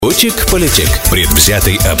Politic.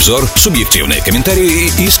 Предвзятый обзор, субъективные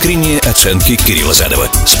комментарии и искренние оценки Кирилла Задова.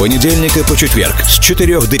 С понедельника по четверг с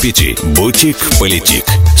 4 до 5. Politic.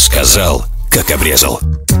 Сказал, как обрезал.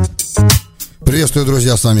 Приветствую,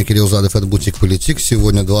 друзья, с вами Кирилл Задов, это Politic.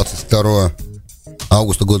 Сегодня 22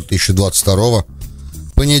 августа года 2022.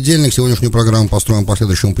 Понедельник. Сегодняшнюю программу построим по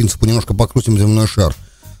следующему принципу. Немножко покрутим земной шар.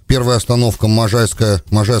 Первая остановка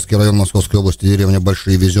Можайский район Московской области, деревня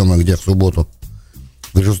Большие Вяземах, где в субботу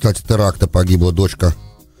в результате теракта погибла дочка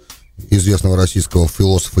известного российского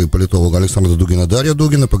философа и политолога Александра Дугина, Дарья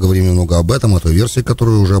Дугина. Поговорим немного об этом, этой версии,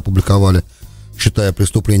 которую уже опубликовали, считая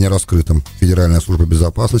преступление раскрытым. Федеральная служба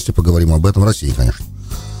безопасности. Поговорим об этом в России, конечно.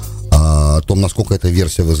 О том, насколько эта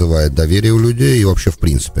версия вызывает доверие у людей и вообще в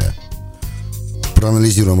принципе.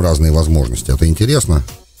 Проанализируем разные возможности. Это интересно,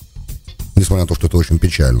 несмотря на то, что это очень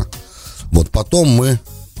печально. Вот потом мы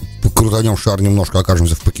крутанем шар немножко,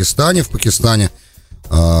 окажемся в Пакистане. В Пакистане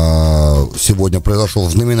сегодня произошло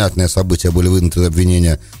знаменательное событие, были выдвинуты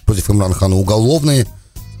обвинения против Имрана Хана уголовные,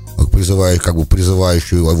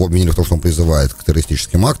 призывающие его обвинили в том, что он призывает к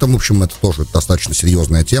террористическим актам. В общем, это тоже достаточно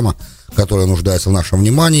серьезная тема, которая нуждается в нашем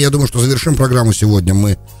внимании. Я думаю, что завершим программу сегодня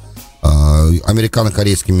мы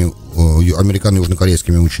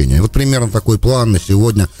американо-южнокорейскими учениями. Вот примерно такой план на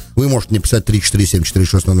сегодня. Вы можете мне писать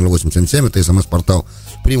 347-460-0877. Это смс-портал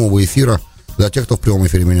прямого эфира. Для тех, кто в прямом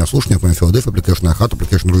эфире меня слушает, например, Филадельфия, аппликейшн Ахат,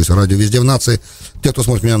 аппликейшн Руиса, радио везде в нации. Те, кто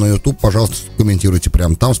смотрит меня на YouTube, пожалуйста, комментируйте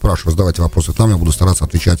прямо там, спрашивайте, задавайте вопросы там, я буду стараться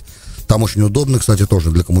отвечать. Там очень удобно, кстати,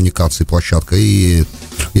 тоже для коммуникации площадка. И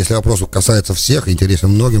если вопрос касается всех, интересен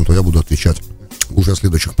многим, то я буду отвечать уже в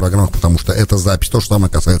следующих программах, потому что эта запись то же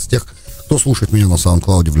самое касается тех, кто слушает меня на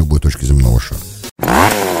SoundCloud в любой точке земного шара.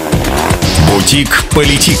 Politic.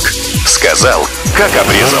 Сказал, как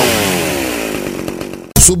обрезал.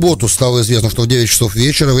 В субботу стало известно, что в 9 часов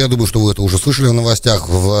вечера, я думаю, что вы это уже слышали в новостях,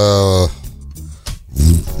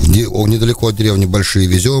 недалеко от деревни Большие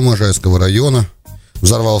Вяземах Можайского района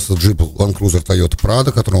взорвался джип Land Cruiser Toyota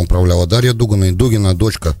Prado, которым управляла Дарья Дугина. И Дугина,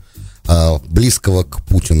 дочка близкого к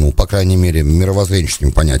Путину, по крайней мере,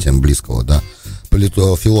 мировоззренческим понятием близкого, да,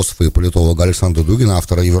 философа и политолога Александра Дугина,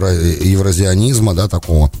 автора евразионизма, да,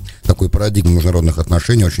 такой парадигмы международных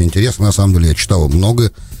отношений. Очень интересно, на самом деле, я читал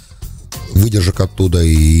много выдержек оттуда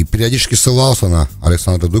и периодически ссылался на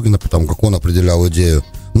Александра Дугина, потому как он определял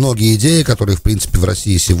многие идеи, которые, в принципе, в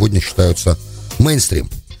России сегодня считаются мейнстрим.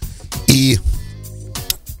 И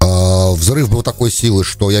взрыв был такой силы,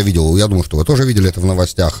 что я думаю, что вы тоже видели это в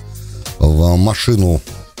новостях. Машину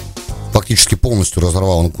фактически полностью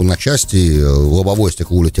разорвало на части, лобовое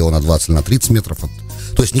стекло улетело на 20 или на 30 метров.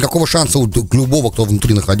 То есть никакого шанса у любого, кто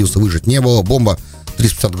внутри находился, выжить не было. Бомба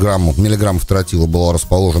 350 миллиграммов тротила была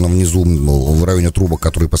расположена внизу, в районе трубок,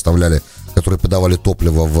 которые подавали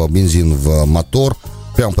топливо в бензин, в мотор.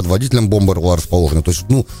 Прямо под водителем бомба была расположена. То есть,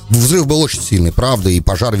 взрыв был очень сильный, правда, и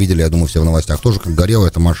пожар видели, я думаю, все в новостях тоже, как горела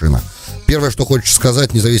эта машина. Первое, что хочется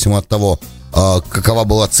сказать, независимо от того, какова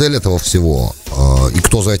была цель этого всего, и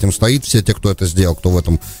кто за этим стоит, все те, кто это сделал,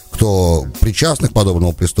 кто причастны к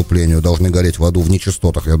подобному преступлению, должны гореть в аду в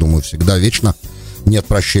нечистотах, я думаю, всегда, вечно. Нет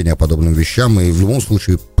прощения подобным вещам, и в любом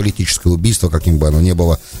случае политическое убийство, каким бы оно ни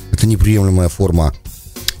было, это неприемлемая форма.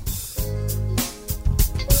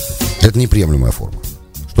 Это неприемлемая форма.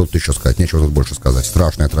 Что тут еще сказать? Нечего тут больше сказать.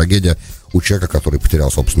 Страшная трагедия у человека, который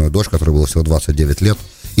потерял собственную дочь, которой было всего 29 лет.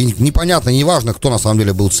 И непонятно, неважно, кто на самом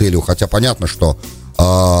деле был целью, хотя понятно, что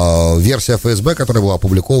версия ФСБ, которая была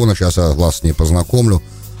опубликована, сейчас я вас с ней познакомлю,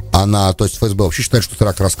 то есть ФСБ вообще считает, что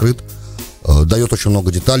теракт раскрыт, дает очень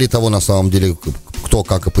много деталей того, на самом деле, кто,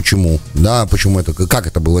 как и почему, да, как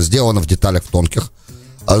это было сделано в деталях, в тонких.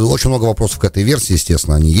 Очень много вопросов к этой версии,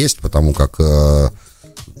 естественно, они есть, потому как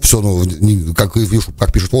все, как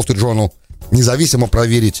пишет Wall Street Journal, независимо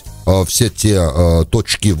проверить все те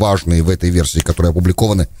точки важные в этой версии, которые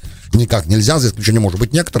опубликованы, никак нельзя, за исключением, может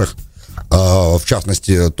быть, некоторых, в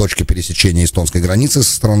частности, точки пересечения эстонской границы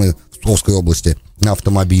со стороны Псковской области на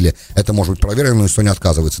автомобиле. Это может быть проверено, но Эстония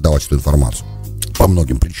отказывается давать эту информацию. По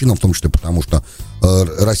многим причинам, в том числе потому, что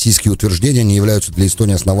российские утверждения не являются для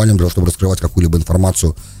Эстонии основанием для того, чтобы раскрывать какую-либо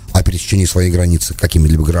информацию о пересечении своей границы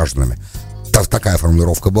какими-либо гражданами. Такая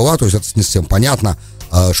формулировка была, то есть это не совсем понятно,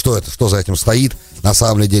 что за этим стоит. На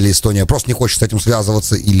самом деле Эстония просто не хочет с этим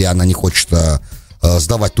связываться, или она не хочет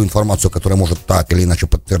сдавать ту информацию, которая может так или иначе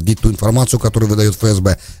подтвердить ту информацию, которую выдает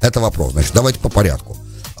ФСБ. Это вопрос. Значит, давайте по порядку.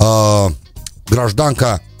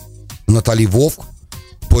 Гражданка Натали Вовк,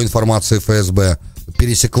 по информации ФСБ,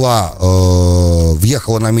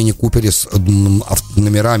 въехала на мини-купере с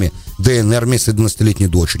номерами ДНР вместе с 11-летней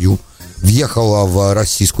дочерью, въехала в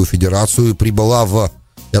Российскую Федерацию и прибыла в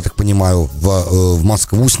я так понимаю, в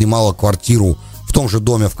Москву, снимала квартиру в том же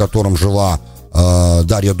доме, в котором жила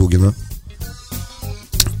Дарья Дугина.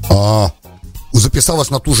 Записалась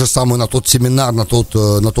на ту же самую, на тот семинар, на то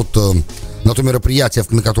мероприятие,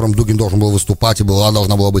 на котором Дугин должен был выступать, и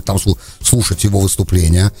должна была быть там слушать его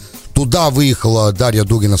выступление. Туда выехала Дарья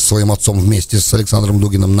Дугина со своим отцом вместе с Александром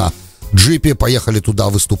Дугиным на джипе, поехали туда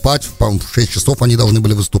выступать, в 6 часов они должны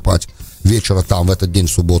были выступать вечера там, в этот день,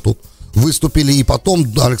 в субботу. Выступили, и потом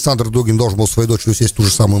Александр Дугин должен был своей дочерью сесть в ту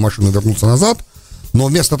же самую машину и вернуться назад. Но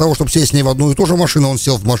вместо того, чтобы сесть с ней в одну и ту же машину, он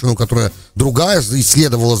сел в машину, которая другая, и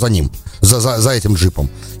следовала за ним, за этим джипом.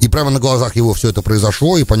 И прямо на глазах его все это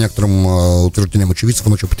произошло, и по некоторым утверждениям очевидцев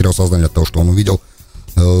он еще потерял сознание от того, что он увидел.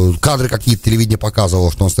 Кадры какие-то телевидение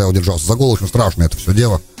показывало, что он стоял, держался за голову. Очень страшно это все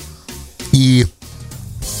дело. И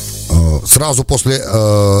сразу после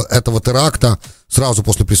этого теракта, сразу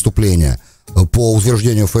после преступления, по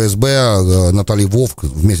утверждению ФСБ, Наталья Вовк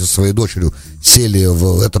вместе со своей дочерью сели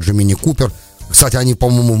в этот же мини-купер. Кстати, они,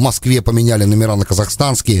 по-моему, в Москве поменяли номера на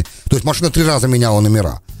казахстанские. То есть машина 3 раза меняла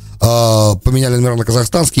номера. Поменяли номера на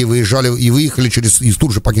казахстанские, выехали и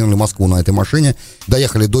тут же покинули Москву на этой машине.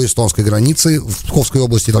 Доехали до эстонской границы, в Псковской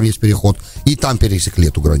области, там есть переход. И там пересекли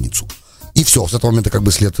эту границу. И все, с этого момента как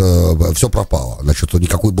бы след, все пропало. Значит,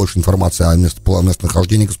 никакой больше информации о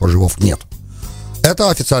местонахождении госпожи Вовк нет. Это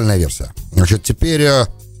официальная версия. Значит, теперь...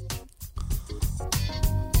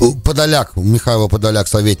 Михаил Подоляк,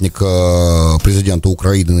 советник президента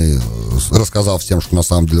Украины, рассказал всем, что на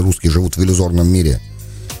самом деле русские живут в иллюзорном мире.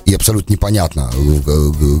 И абсолютно непонятно,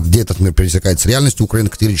 где этот мир пересекается с реальностью. Украина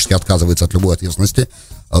категорически отказывается от любой ответственности.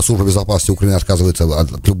 Служба безопасности Украины отказывается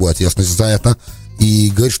от любой ответственности за это. И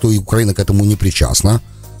говорит, что и Украина к этому не причастна.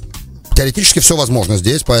 Теоретически все возможно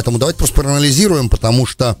здесь, поэтому давайте просто проанализируем, потому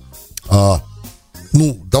что,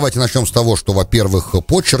 давайте начнем с того, что, во-первых,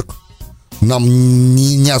 почерк нам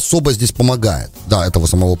не особо здесь помогает, этого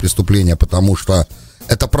самого преступления, потому что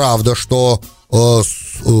это правда, что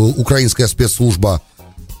украинская спецслужба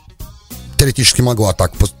теоретически могла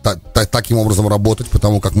таким образом работать,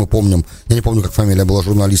 потому как мы помним, я не помню, как фамилия была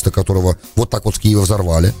журналиста, которого вот так вот в Киеве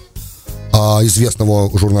взорвали, известного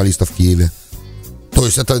журналиста в Киеве. То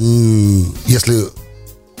есть это, если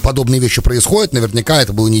подобные вещи происходят, наверняка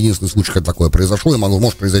это был не единственный случай, когда такое произошло, и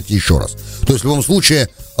может произойти еще раз. То есть в любом случае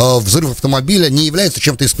взрыв автомобиля не является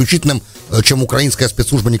чем-то исключительным, чем украинская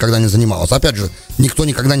спецслужба никогда не занималась. Опять же, никто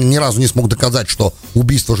никогда ни разу не смог доказать, что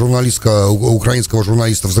убийство украинского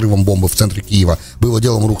журналиста взрывом бомбы в центре Киева было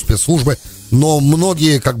делом рук спецслужбы, но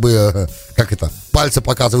многие пальцы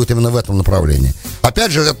показывают именно в этом направлении.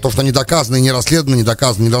 Опять же, это то, что не доказано и не расследовано, не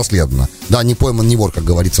доказано, не расследовано. Да, не пойман, не вор, как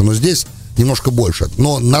говорится, но здесь немножко больше.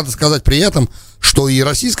 Но надо сказать при этом, что и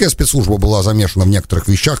российская спецслужба была замешана в некоторых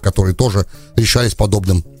вещах, которые тоже решались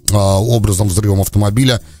подобным образом, взрывом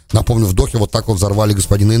автомобиля. Напомню, в Дохе вот так вот взорвали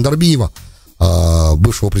господина Индарбиева,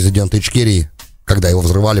 бывшего президента Ичкерии, когда его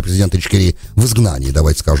взрывали, президента Ичкерии в изгнании,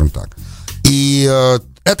 давайте скажем так. И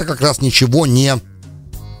это как раз ничего не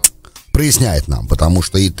проясняет нам, потому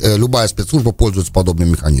что любая спецслужба пользуется подобным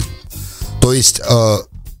механизмом. То есть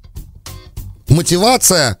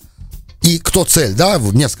мотивация и кто цель,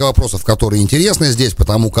 несколько вопросов, которые интересны здесь,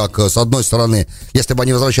 потому как, с одной стороны, если бы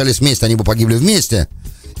они возвращались вместе, они бы погибли вместе,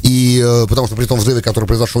 и потому что при том взрыве, который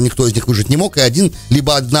произошел, никто из них выжить не мог, и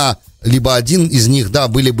либо один из них,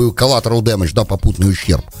 были бы collateral damage, попутный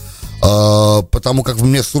ущерб. Потому как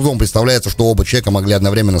мне с трудом представляется, что оба человека могли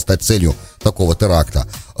одновременно стать целью такого теракта.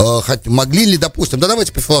 Могли ли, допустим,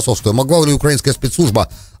 давайте пофилософствуем, могла ли украинская спецслужба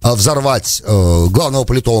взорвать главного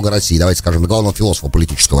политолога России, давайте скажем, главного философа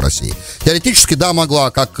политического России? Теоретически, могла,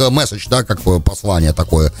 как месседж, как послание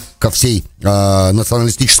такое ко всей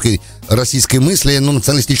националистической российской мысли,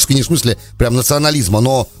 националистической не в смысле прям национализма,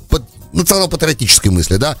 но национал-патриотической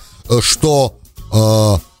мысли, что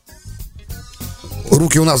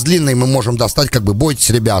руки у нас длинные, мы можем достать, бойтесь,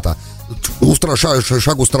 ребята.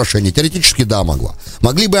 Шаг устрашения. Теоретически, могла.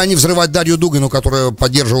 Могли бы они взрывать Дарью Дугину, которая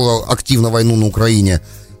поддерживала активно войну на Украине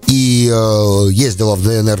и ездила в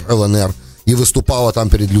ДНР, ЛНР и выступала там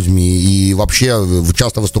перед людьми, и вообще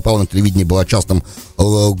часто выступала на телевидении, была частым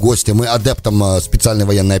гостем и адептом специальной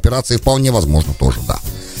военной операции, вполне возможно тоже,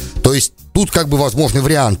 То есть тут возможны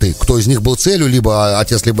варианты, кто из них был целью, либо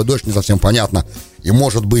отец, либо дочь, не совсем понятно. И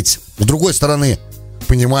может быть, с другой стороны,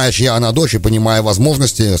 понимая, чья она дочь, и понимая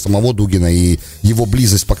возможности самого Дугина и его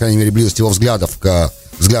близость, по крайней мере, близость его взглядов к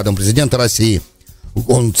взглядам президента России,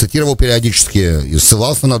 он цитировал периодически и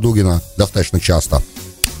ссылался на Дугина достаточно часто.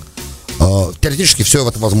 Теоретически все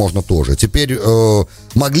это возможно тоже. Теперь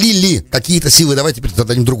могли ли какие-то силы, давайте теперь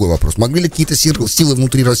зададим другой вопрос, могли ли какие-то силы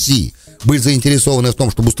внутри России быть заинтересованы в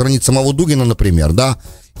том, чтобы устранить самого Дугина, например, да,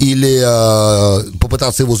 или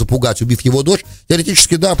попытаться его запугать, убив его дочь?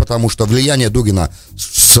 Теоретически да, потому что влияние Дугина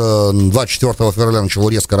с 24 февраля начало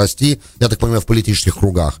резко расти, я так понимаю, в политических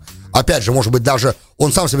кругах. Опять же, может быть, даже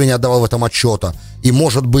он сам себе не отдавал в этом отчета. И,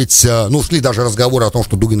 может быть, шли даже разговоры о том,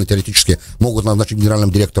 что Дугина теоретически могут назначить генеральным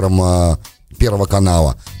директором Первого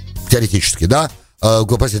канала. Теоретически, да?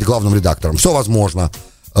 Простите, главным редактором. Все возможно.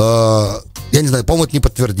 Я не знаю, по-моему, это не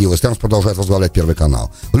подтвердилось. Там продолжает возглавлять Первый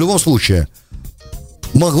канал. В любом случае,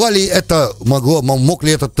 мог ли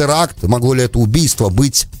этот теракт, могло ли это убийство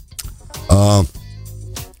быть...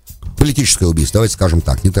 Политическое убийство, давайте скажем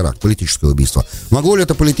так, не теракт, политическое убийство. Могло ли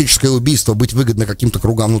это политическое убийство быть выгодно каким-то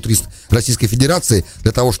кругам внутри Российской Федерации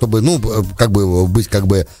для того, чтобы, быть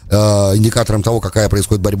индикатором того, какая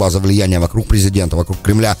происходит борьба за влияние вокруг президента, вокруг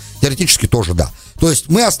Кремля? Теоретически тоже да. То есть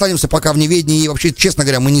мы останемся пока в неведении, и вообще, честно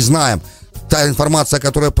говоря, мы не знаем. Та информация,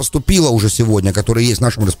 которая поступила уже сегодня, которая есть в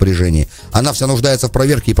нашем распоряжении, она вся нуждается в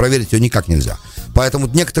проверке, и проверить ее никак нельзя. Поэтому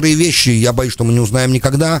некоторые вещи, я боюсь, что мы не узнаем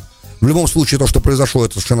никогда. В любом случае, то, что произошло,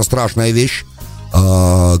 это совершенно страшная вещь,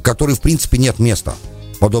 которой, в принципе, нет места.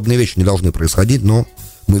 Подобные вещи не должны происходить, но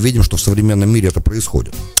мы видим, что в современном мире это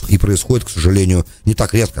происходит. И происходит, к сожалению, не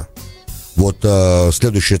так редко. Вот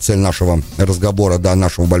следующая цель нашего разговора, да,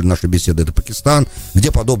 нашей беседы — это Пакистан, где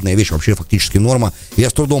подобная вещь вообще фактически норма. Я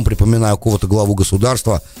с трудом припоминаю какого-то главу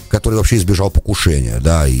государства, который вообще избежал покушения,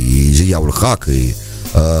 да, и Зия-уль-Хак, и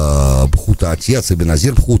Бхута отец, и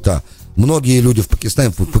Беназир Бхута. Многие люди в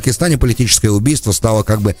Пакистане политическое убийство стало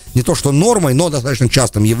как бы не то что нормой, но достаточно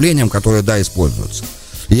частым явлением, которое, да, используется.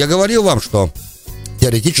 И я говорил вам, что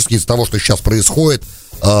теоретически из-за того, что сейчас происходит,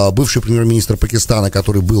 бывший премьер-министр Пакистана,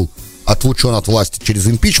 который был отлучен от власти через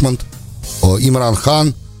импичмент, Имран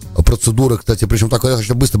Хан, процедура, кстати, причем такое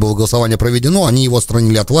достаточно быстро было голосование проведено, они его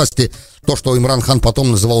отстранили от власти. То, что Имран Хан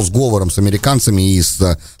потом называл сговором с американцами и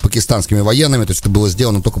с пакистанскими военными, то есть это было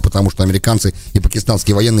сделано только потому, что американцы и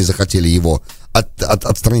пакистанские военные захотели его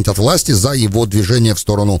отстранить от власти за его движение в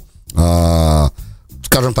сторону,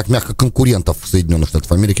 скажем так, мягко, конкурентов Соединенных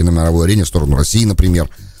Штатов Америки на мировой арене, в сторону России, например.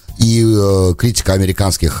 И критика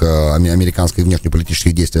американских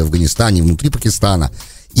внешнеполитических действий в Афганистане, внутри Пакистана.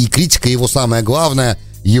 И критика его, самое главное,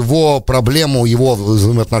 его проблему, его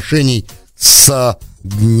взаимоотношений с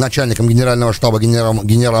начальником генерального штаба,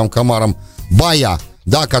 генералом Камаром Бая,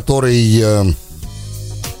 да, который...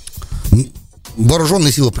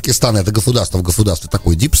 Вооруженные силы Пакистана — это государство в государстве,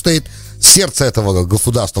 такой deep state. Сердце этого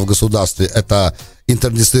государства в государстве — это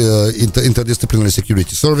Interdisciplinary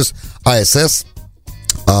Security Service, ISS,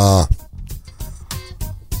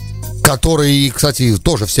 который, кстати,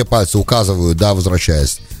 тоже все пальцы указывают, да,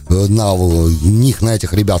 возвращаясь на них, на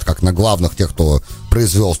этих ребят, как на главных, тех, кто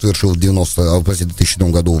совершил в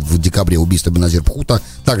 2000 году в декабре убийство Беназир Бхута,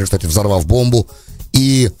 также, кстати, взорвав бомбу.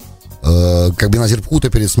 И как Беназир Бхута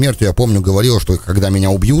перед смертью, я помню, говорил, что когда меня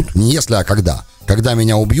убьют, не если, а когда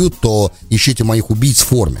меня убьют, то ищите моих убийц в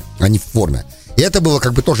форме, а не в форме. И это было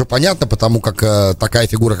как бы тоже понятно, потому как такая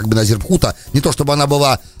фигура, как Беназир Бхута, не то чтобы она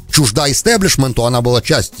была чужда истеблишменту, она была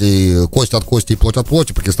часть кость от кости и плоть от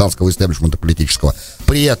плоти пакистанского истеблишмента политического.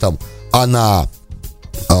 При этом она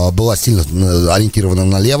была сильно ориентирована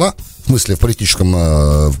налево, в смысле в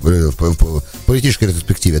политической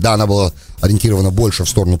ретроспективе, да, она была ориентирована больше в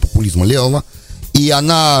сторону популизма левого. И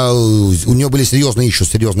у нее были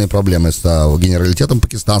серьезные проблемы с генералитетом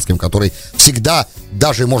пакистанским, который всегда,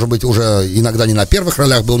 даже, может быть, уже иногда не на первых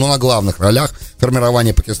ролях был, но на главных ролях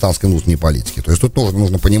формирования пакистанской внутренней политики. То есть тут тоже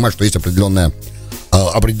нужно понимать, что есть определенный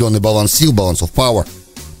баланс сил, баланс of power,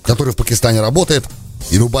 который в Пакистане работает,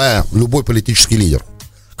 и любой политический лидер,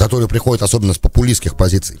 который приходит особенно с популистских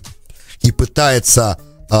позиций и пытается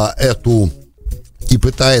эту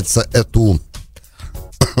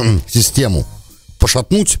систему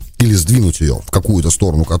пошатнуть или сдвинуть ее в какую-то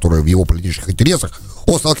сторону, которая в его политических интересах,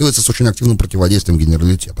 он сталкивается с очень активным противодействием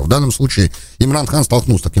генералитета. В данном случае Имран Хан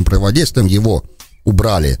столкнулся с таким противодействием, его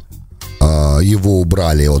убрали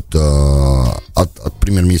от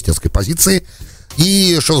премьер-министерской позиции.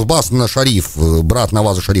 И Шахбаз Шариф, брат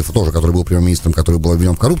Наваза Шарифа тоже, который был премьер-министром, который был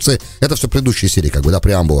обвинен в коррупции, это все предыдущие серии, как бы, да,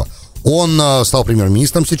 преамбула. Он стал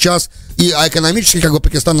премьер-министром сейчас, а экономически, как бы,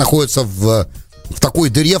 Пакистан находится в такой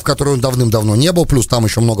дыре, в которой он давным-давно не был, плюс там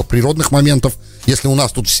еще много природных моментов. Если у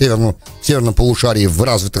нас тут в северном полушарии, в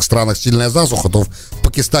развитых странах сильная засуха, то в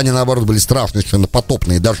Пакистане, наоборот, были страшные, совершенно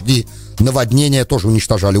потопные дожди, наводнения тоже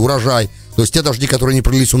уничтожали урожай. То есть те дожди, которые не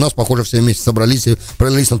пролились у нас, похоже, все вместе собрались и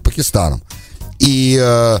пролились над Пакистаном. И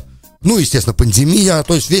ну, естественно, пандемия,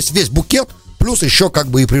 то есть весь букет, плюс еще как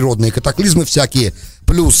бы и природные катаклизмы всякие,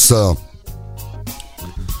 плюс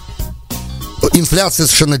инфляция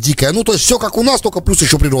совершенно дикая, ну, то есть все как у нас, только плюс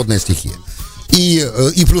еще природная стихия. И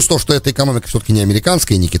плюс то, что эта экономика все-таки не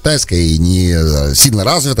американская, не китайская, и не сильно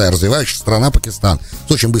развитая, а развивающаяся страна Пакистан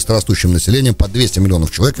с очень быстро растущим населением, под 200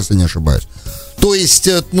 миллионов человек, если не ошибаюсь. То есть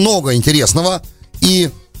много интересного, и,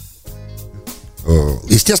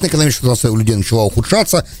 естественно, экономическая ситуация у людей начала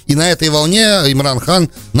ухудшаться, и на этой волне Имран Хан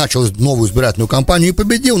начал новую избирательную кампанию и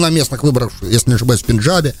победил на местных выборах, если не ошибаюсь, в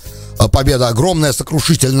Пенджабе. Победа огромная,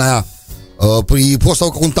 сокрушительная. И после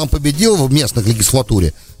того, как он там победил в местной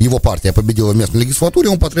легислатуре, его партия победила в местной легислатуре,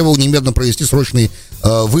 он потребовал немедленно провести срочные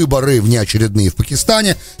выборы внеочередные в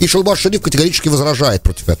Пакистане, и Шелбаз Шариф категорически возражает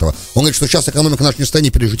против этого. Он говорит, что сейчас экономика наша не в состоянии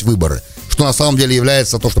пережить выборы, что на самом деле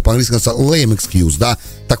является то, что по-английски называется lame excuse, да,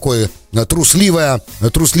 такое трусливое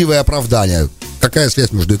оправдание. Какая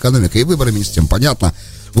связь между экономикой и выборами, не с тем понятно.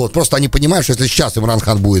 Вот, просто они понимают, что если сейчас Имран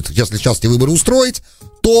Хан будет, если сейчас эти выборы устроить,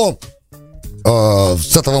 то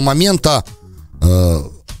с этого момента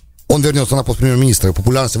он вернется на пост премьер-министра, и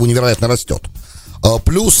популярность его невероятно растет.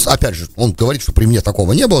 Плюс, опять же, он говорит, что при мне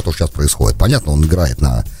такого не было, то, что сейчас происходит. Понятно,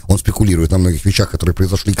 он спекулирует на многих вещах, которые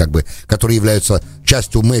произошли, как бы, которые являются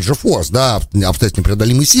частью major force, да, обстоятельно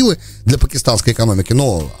непреодолимой силы для пакистанской экономики,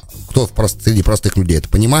 но кто среди простых людей это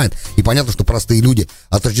понимает, и понятно, что простые люди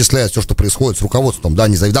отождествляют все, что происходит с руководством, да,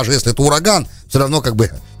 даже если это ураган, все равно, как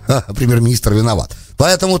бы, премьер-министр виноват.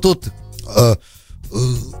 Поэтому тут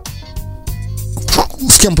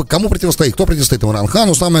кому противостоит? Кто противостоит Имран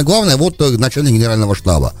Хану? Самое главное, вот начальник генерального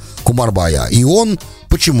штаба Кумар Бая. И он,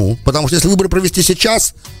 почему? Потому что если выборы провести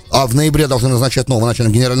сейчас, а в ноябре должны назначать нового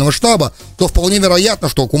начальника генерального штаба, то вполне вероятно,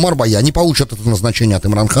 что Кумар Бая не получит это назначение от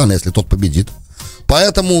Имран Хана, если тот победит.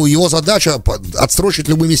 Поэтому его задача отсрочить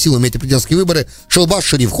любыми силами эти президентские выборы. Шелбаз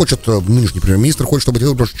Шариф хочет, нынешний премьер-министр хочет, чтобы эти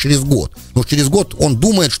выборы через год. Но через год он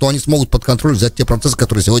думает, что они смогут под контроль взять те процессы,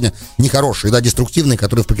 которые сегодня нехорошие, да, деструктивные,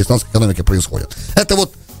 которые в пакистанской экономике происходят. Это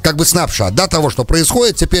вот как бы снапшот, да, того, что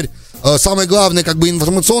происходит. Теперь самый главный как бы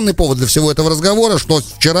информационный повод для всего этого разговора, что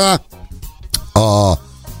вчера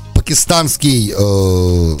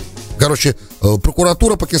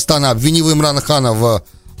прокуратура Пакистана обвинила Имрана Хана в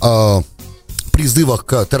призывах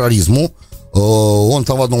к терроризму. Он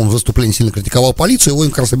там в одном выступлении сильно критиковал полицию, его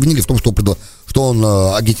как раз обвинили в том, что он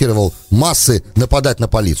агитировал массы нападать на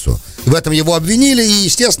полицию. В этом его обвинили, и,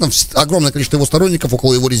 естественно, огромное количество его сторонников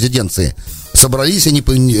около его резиденции собрались, они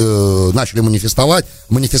начали манифестовать.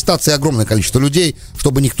 Манифестации огромное количество людей,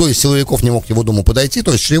 чтобы никто из силовиков не мог к его дому подойти,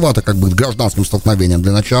 то есть чревато как бы гражданским столкновением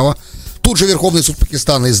для начала. Тут же Верховный суд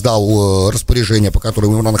Пакистана издал распоряжение, по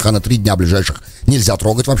которому Имрана Хана 3 дня ближайших нельзя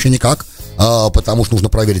трогать вообще никак, потому что нужно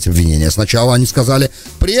проверить обвинения сначала, они сказали.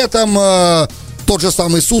 При этом тот же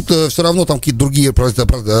самый суд все равно там какие-то другие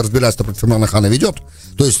разбирательства против Имрана Хана ведет.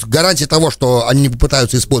 То есть гарантии того, что они не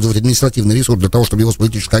попытаются использовать административный ресурс для того, чтобы его с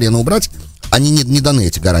политической арены убрать, они не даны,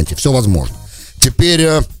 эти гарантии. Все возможно. Теперь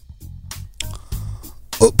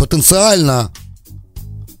потенциально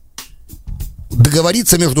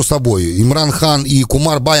договориться между собой Имран Хан и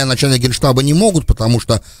Кумар Бая, начальник генштаба, не могут, потому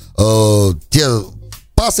что те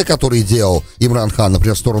пасы, которые делал Имран Хан,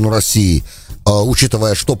 например, в сторону России,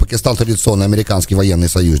 учитывая, что Пакистан традиционно американский военный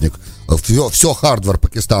союзник, все хардвер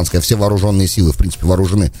пакистанское, все вооруженные силы, в принципе,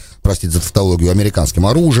 вооружены, простите за тавтологию, американским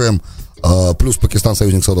оружием, плюс Пакистан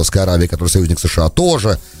союзник Саудовской Аравии, который союзник США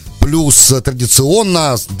тоже, плюс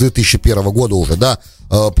традиционно с 2001 года уже, да,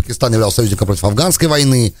 Пакистан являлся союзником против афганской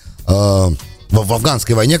войны, в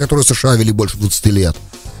афганской войне, которую США вели больше 20 лет.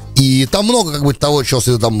 И там много, как бы, того,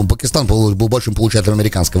 что там Пакистан был большим получателем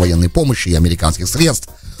американской военной помощи и американских средств.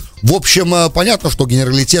 В общем, понятно, что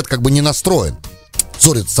генералитет как бы не настроен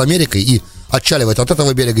ссориться с Америкой и отчаливать от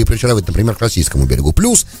этого берега и причаливать, например, к российскому берегу.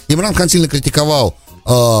 Плюс Имран Хан сильно критиковал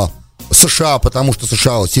США, потому что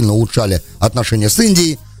США сильно улучшали отношения с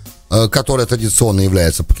Индией, которая традиционно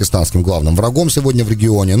является пакистанским главным врагом сегодня в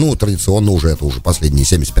регионе. Ну, традиционно это уже последние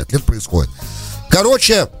 75 лет происходит.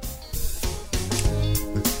 Короче,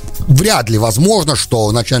 вряд ли возможно, что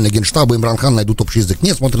начальник генштаба и Имран Хан найдут общий язык,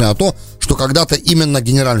 несмотря на то, что когда-то именно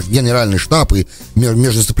генеральный штаб и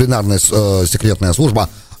междисциплинарная секретная служба,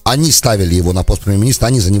 они ставили его на пост премьер-министра,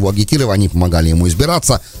 они за него агитировали, они помогали ему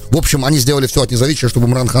избираться. В общем, они сделали все от них зависящее, чтобы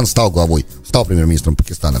Имран Хан стал премьер-министром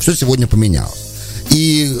Пакистана. Все сегодня поменялось.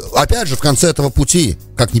 И, опять же, в конце этого пути,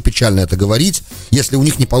 как ни печально это говорить, если у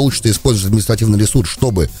них не получится использовать административный ресурс,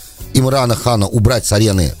 чтобы Имрана Хана убрать с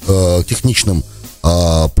арены техничным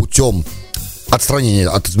путем отстранения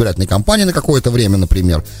от избирательной кампании на какое-то время,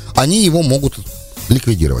 например, они его могут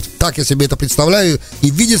ликвидировать. Так я себе это представляю, и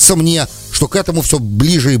видится мне, что к этому все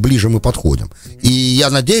ближе и ближе мы подходим. И я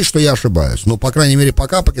надеюсь, что я ошибаюсь. Но, по крайней мере,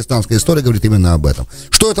 пока пакистанская история говорит именно об этом.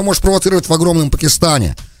 Что это может провоцировать в огромном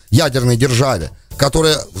Пакистане, ядерной державе,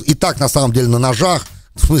 которая и так на самом деле на ножах,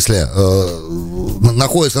 в смысле,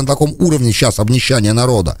 находится на таком уровне сейчас обнищания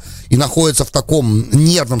народа и находится в таком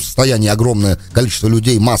нервном состоянии огромное количество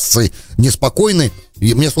людей, массы неспокойны,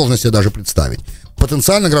 и мне сложно себе даже представить.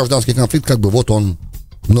 Потенциально гражданский конфликт, как бы вот он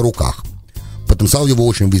на руках. Потенциал его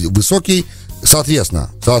очень высокий. Соответственно,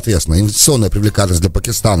 инвестиционная привлекательность для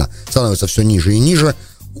Пакистана становится все ниже и ниже.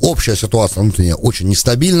 Общая ситуация внутренняя очень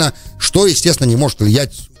нестабильна, что, естественно, не может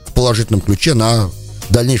влиять в положительном ключе на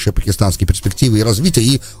дальнейшие пакистанские перспективы и развитие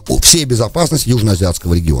и всей безопасности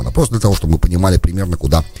южноазиатского региона. Просто для того, чтобы мы понимали примерно,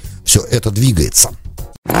 куда все это двигается.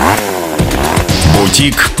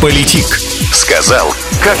 Бутик-политик. Сказал,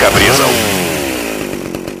 как обрезал.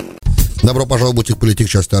 Добро пожаловать в Бутик-политик,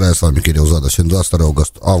 часть 2. С вами Кирилл Задов. Сегодня 22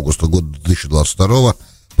 августа года 2022.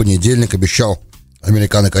 Понедельник. Обещал,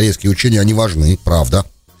 американо-корейские учения, они важны, правда.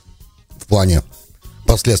 В плане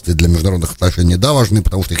последствий для международных отношений, да, важны,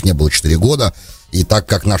 потому что их не было 4 года. И так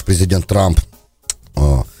как наш президент Трамп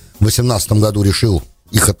в 2018 году решил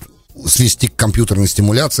их свести к компьютерной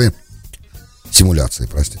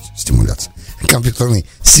компьютерной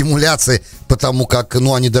симуляции, потому как,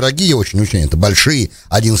 они дорогие очень учения, это большие,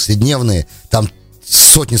 11-дневные, там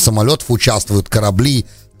сотни самолетов участвуют, корабли,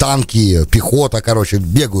 танки, пехота,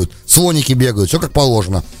 бегают, слоники бегают, все как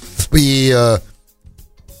положено. И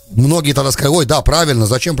многие тогда сказали: ой, да, правильно,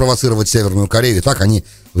 зачем провоцировать Северную Корею? Так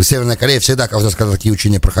Северная Корея всегда, когда такие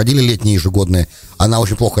учения проходили летние, ежегодные, она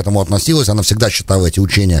очень плохо к этому относилась, она всегда считала эти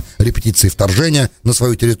учения репетицией вторжения на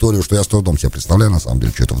свою территорию, что я с трудом себе представляю, на самом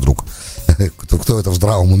деле, что это вдруг, кто это в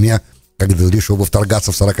здравом уме, когда решил бы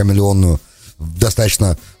вторгаться в 40-миллионную,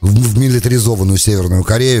 достаточно в милитаризованную Северную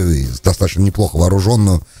Корею, и достаточно неплохо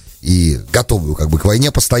вооруженную, и готовую к войне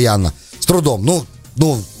постоянно, с трудом,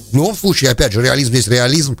 в любом случае, опять же, реализм есть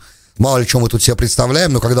реализм. Мало ли, чем мы тут себе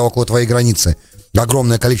представляем, но когда около твоей границы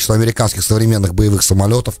огромное количество американских современных боевых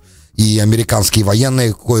самолетов и американские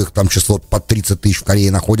военные, коих там число под 30 тысяч в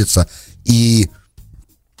Корее находится, и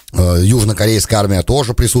южнокорейская армия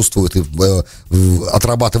тоже присутствует, и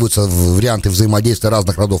отрабатываются варианты взаимодействия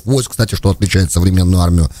разных родов войск, кстати, что отличает современную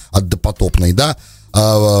армию от допотопной,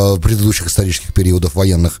 предыдущих исторических периодов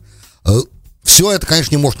военных. Все это,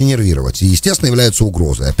 конечно, не может не нервировать и, естественно, является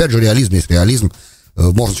угрозой. Опять же, реализм есть реализм.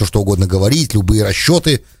 Можно все что угодно говорить, любые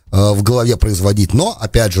расчеты в голове производить. Но,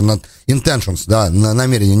 опять же, intentions,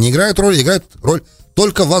 намерения не играют роль, играет роль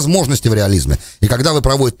только возможности в реализме. И когда вы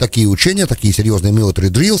проводите такие учения, такие серьезные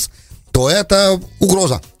military drills, то это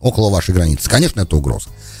угроза около вашей границы. Конечно, это угроза.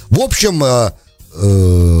 В общем,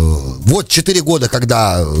 вот 4 года,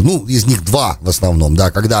 когда, из них 2 в основном,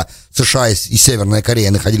 когда США и Северная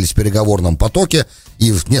Корея находились в переговорном потоке,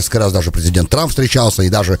 и несколько раз даже президент Трамп встречался, и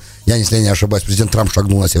даже, если я не ошибаюсь, президент Трамп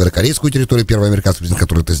шагнул на северокорейскую территорию, первый американский президент,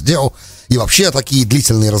 который это сделал, и вообще такие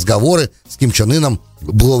длительные разговоры с Ким Чен Ыном,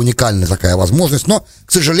 была уникальная такая возможность, но,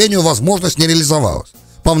 к сожалению, возможность не реализовалась.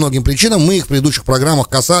 По многим причинам, мы их в предыдущих программах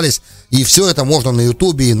касались, и все это можно на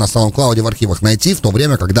Ютубе и на SoundCloud в архивах найти в то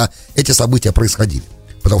время, когда эти события происходили.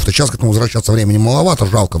 Потому что сейчас к этому возвращаться времени маловато,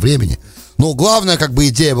 жалко времени. Но главная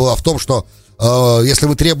идея была в том, что если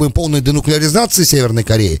мы требуем полной денуклеаризации Северной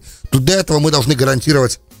Кореи, то для этого мы должны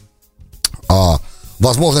гарантировать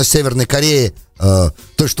возможность Северной Кореи, то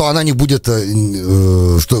есть, что она не будет,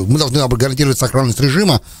 что мы должны гарантировать сохранность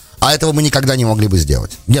режима, а этого мы никогда не могли бы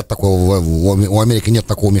сделать. Нет такого, у Америки нет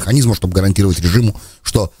такого механизма, чтобы гарантировать режиму,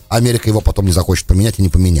 что Америка его потом не захочет поменять и не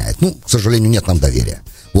поменяет. К сожалению, нет нам доверия.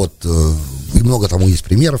 И много тому есть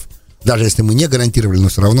примеров. Даже если мы не гарантировали, но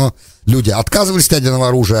все равно люди отказывались от ядерного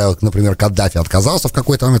оружия. Например, Каддафи отказался в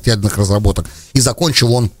какой-то момент от ядерных разработок, и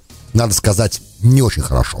закончил он, надо сказать, не очень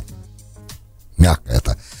хорошо.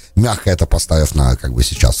 Мягко это поставив на,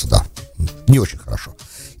 сейчас сюда. Не очень хорошо.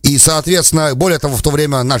 И, соответственно, более того, в то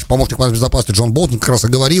время наш помощник по безопасности Джон Болтон как раз и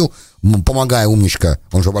говорил, помогая умничка,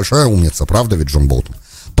 он же большая умница, правда ведь, Джон Болтон?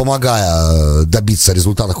 Помогая добиться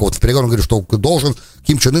результата в переговорах, он говорит, что должен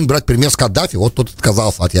Ким Чен Ын брать пример с Каддафи, вот тот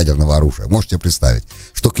отказался от ядерного оружия. Можете себе представить,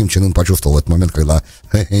 что Ким Чен Ын почувствовал в этот момент, когда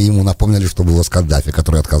ему напомнили, что было с Каддафи,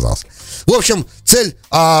 который отказался. В общем, цель,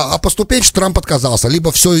 поступенчески Трамп отказался,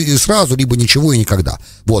 либо все и сразу, либо ничего и никогда.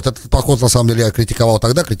 Этот подход, на самом деле, я критиковал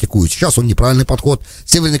тогда, критикую сейчас, он неправильный подход. В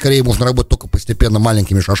Северной Корее можно работать только постепенно,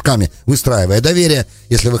 маленькими шажками, выстраивая доверие,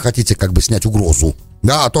 если вы хотите снять угрозу.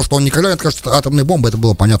 А то, что он никогда не откажется от атомной бомбы, это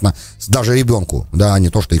было понятно даже ребенку, а не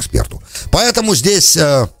то, что эксперту. Поэтому здесь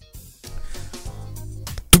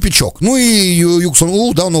тупичок. Ну и Юг Сон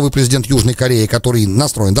У, да, новый президент Южной Кореи, который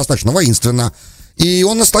настроен достаточно воинственно. И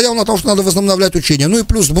он настоял на том, что надо возобновлять учения. Ну и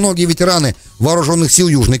плюс многие ветераны вооруженных сил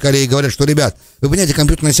Южной Кореи говорят, что, ребят, вы понимаете,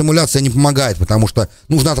 компьютерная симуляция не помогает, потому что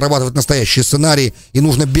нужно отрабатывать настоящие сценарии, и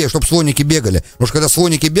нужно, чтобы слоники бегали. Потому что когда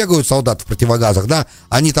слоники бегают, солдаты в противогазах, да,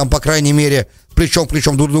 они там, по крайней мере, плечом к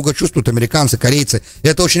плечом друг друга чувствуют, американцы, корейцы. И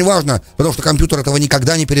это очень важно, потому что компьютер этого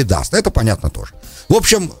никогда не передаст. Это понятно тоже. В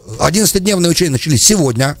общем, 11-дневные учения начались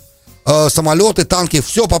сегодня. Самолеты, танки,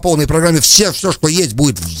 все по полной программе, все, что есть,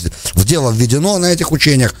 будет в дело введено на этих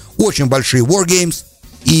учениях. Очень большие wargames,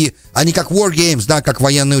 и они как wargames, да, как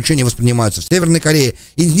военные учения воспринимаются в Северной Корее,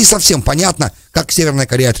 и не совсем понятно, как Северная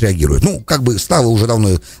Корея отреагирует. Ну, как бы стало уже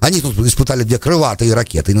давно, они тут испытали 2 крылатые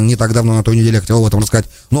ракеты, не так давно, на той неделе я хотел об этом рассказать,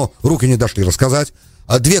 но руки не дошли рассказать.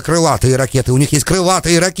 2 крылатые ракеты, у них есть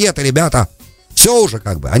крылатые ракеты, ребята, все уже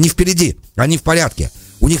как бы, они впереди, они в порядке,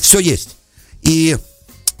 у них все есть, и...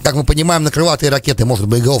 Как мы понимаем, на крылатые ракеты может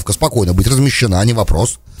боеголовка спокойно быть размещена, а не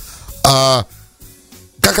вопрос.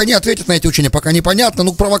 Как они ответят на эти учения, пока непонятно.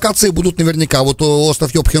 Ну, провокации будут наверняка. Вот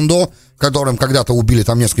остров Йопхиндо, которым когда-то убили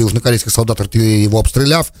там несколько южнокорейских солдат, его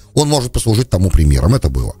обстреляв, он может послужить тому примером. Это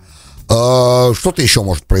было. Что-то еще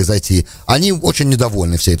может произойти. Они очень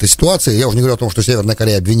недовольны всей этой ситуацией. Я уже не говорю о том, что Северная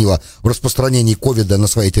Корея обвинила в распространении ковида на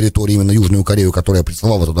своей территории именно Южную Корею, которая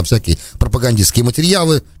присылала туда всякие пропагандистские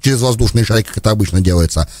материалы через воздушные шарики, как это обычно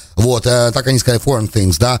делается. Вот, так они сказали, foreign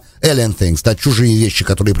things, да, alien things, да, чужие вещи,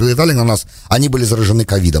 которые прилетали на нас, они были заражены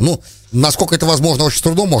ковидом. Ну, насколько это возможно, очень с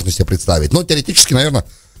трудом можно себе представить. Но теоретически, наверное,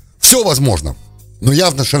 все возможно. Но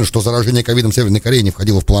явно совершенно, что заражение ковидом Северной Кореи не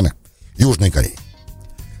входило в планы Южной Кореи.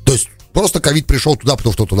 То есть просто ковид пришел туда,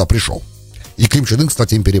 потому что туда пришел. И Ким Чен Ын,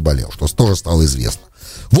 кстати, им переболел, что тоже стало известно.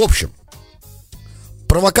 В общем,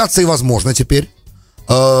 провокации возможны теперь.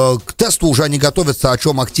 К тесту уже они готовятся, о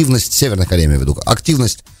чем активность Северной Кореи, я имею в виду.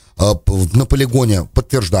 Активность на полигоне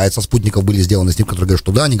подтверждается, спутников были сделаны снимки, которые говорят,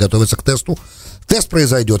 что да, они готовятся к тесту. Тест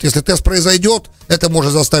произойдет. Если тест произойдет, это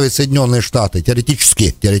может заставить Соединенные Штаты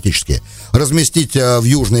теоретически разместить в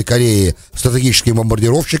Южной Корее стратегические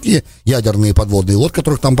бомбардировщики, ядерные подводные лодки,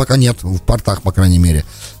 которых там пока нет, в портах, по крайней мере.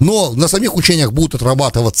 Но на самих учениях будут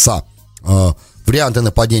отрабатываться варианты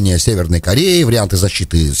нападения Северной Кореи, варианты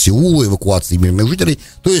защиты Сеула, эвакуации мирных жителей.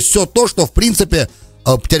 То есть все то, что, в принципе,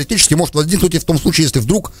 теоретически может возникнуть и в том случае, если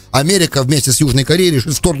вдруг Америка вместе с Южной Кореей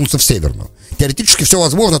решит вторгнуться в Северную. Теоретически все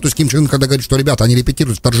возможно, то есть Ким Чен Ын, когда говорит, что, ребята, они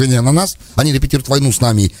репетируют вторжение на нас, они репетируют войну с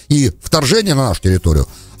нами и вторжение на нашу территорию,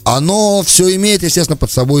 оно все имеет, естественно, под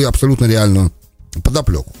собой абсолютно реальную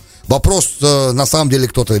подоплеку. Вопрос, на самом деле,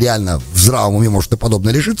 кто-то реально в здравом уме может и подобно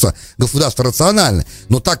решиться, государство рациональное,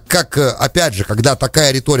 но так как, опять же, когда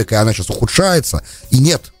такая риторика, и она сейчас ухудшается, и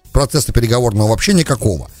нет процесса переговорного вообще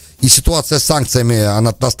никакого, и ситуация с санкциями,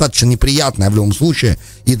 она достаточно неприятная в любом случае.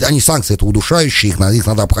 И они, санкции, это удушающие, их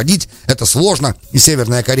надо обходить. Это сложно. И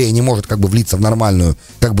Северная Корея не может как бы влиться в нормальную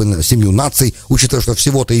как бы семью наций, учитывая, что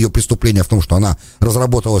всего-то ее преступление в том, что она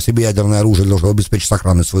разработала себе ядерное оружие для того, чтобы обеспечить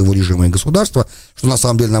сохранность своего режима и государства, что на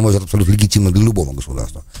самом деле, на мой взгляд, абсолютно легитимно для любого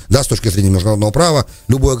государства. Да, с точки зрения международного права,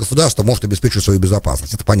 любое государство может обеспечить свою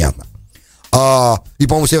безопасность. Это понятно. И,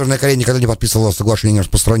 по-моему, Северная Корея никогда не подписывала соглашение о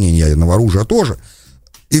распространении ядерного оружия тоже.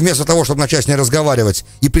 И вместо того, чтобы начать с ней разговаривать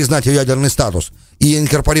и признать ее ядерный статус, и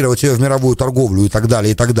инкорпорировать ее в мировую торговлю и так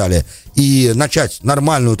далее, и начать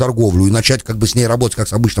нормальную торговлю, и начать как бы с ней работать как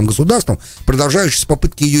с обычным государством, продолжающиеся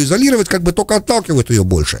попытки ее изолировать как бы только отталкивают ее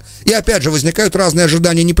больше. И опять же возникают разные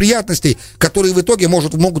ожидания неприятностей, которые в итоге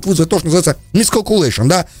могут вызвать то, что называется miscalculation,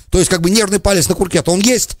 да, то есть как бы нервный палец на курке-то он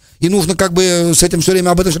есть, и нужно как бы с этим все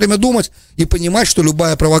время, об этом все время думать и понимать, что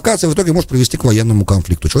любая провокация в итоге может привести к военному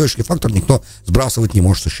конфликту. Человеческий фактор никто сбрасывать не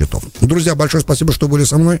может со счетов. Друзья, большое спасибо, что были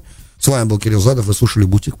со мной. С вами был Кирилл Задов, вы слушали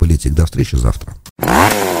Бутик Политик. До встречи завтра.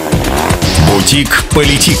 Бутик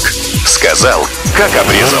Политик. Сказал, как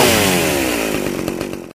обрезал.